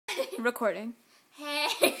Recording. Hey.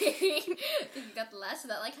 You got the last of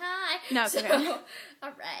that, like, hi. No, it's okay.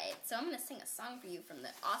 Alright, so I'm going to sing a song for you from the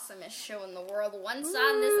awesomest show in the world. Once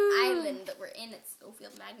on this island that we're in at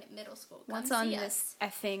Schofield Magnet Middle School. Come Once on see this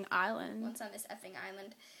us. effing island. Once on this effing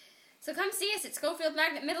island. So come see us at Schofield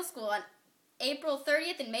Magnet Middle School on April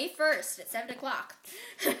 30th and May 1st at 7 o'clock.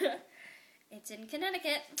 It's in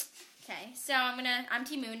Connecticut. Okay, so I'm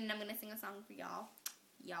T Moon and I'm gonna sing a song for y'all.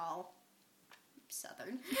 Y'all.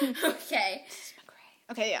 Southern. Okay.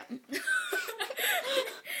 Okay, yeah.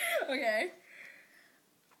 Okay.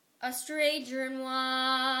 A stranger in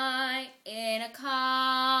white in a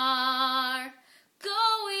car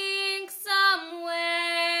going somewhere,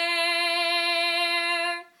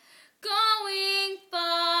 going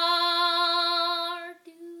far.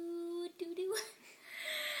 Do, do, do.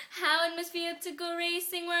 How it must feel to go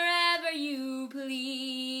racing wherever you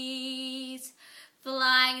please,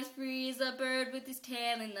 flying as free as a bird with his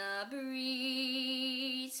tail in the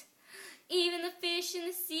breeze. Even the fish in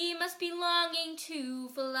the sea must be longing to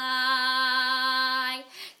fly,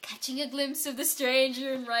 catching a glimpse of the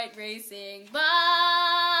stranger in white racing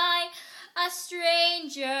by. A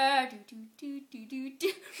stranger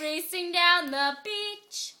racing down the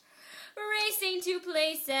beach, racing to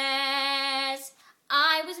places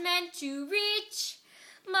I was meant to reach.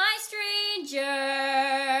 My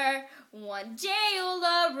stranger, one day you'll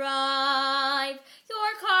arrive.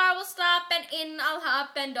 Your car will stop and in I'll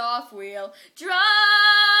hop and off we'll drive.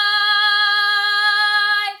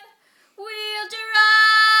 We'll drive.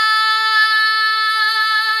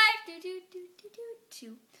 Do, do, do, do, do,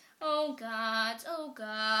 do. Oh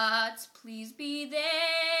gods, please be there.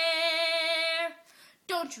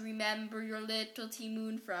 Don't you remember your little T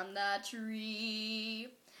Moon from the tree?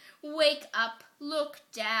 Wake up, look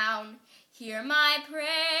down, hear my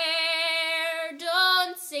prayer.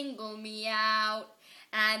 Don't single me out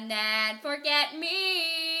and then forget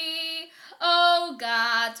me. Oh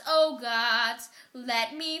gods,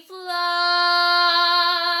 let me fly.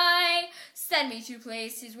 Send me to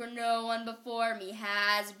places where no one before me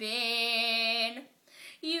has been.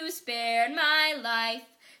 You spared my life,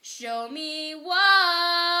 show me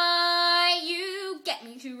why. You get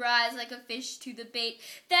me to rise like a fish to the bait,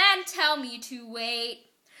 then tell me to wait.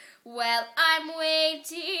 Well, I'm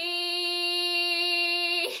waiting,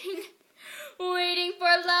 waiting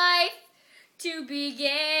for life to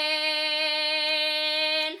begin,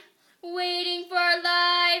 waiting for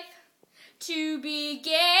life to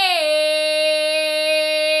begin.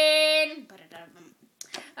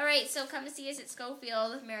 Alright, so come to see us at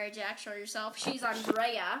Schofield. Mary Jack, show yourself. She's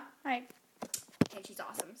Andrea. Hi. And she's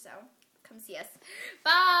awesome, so come see us.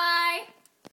 Bye!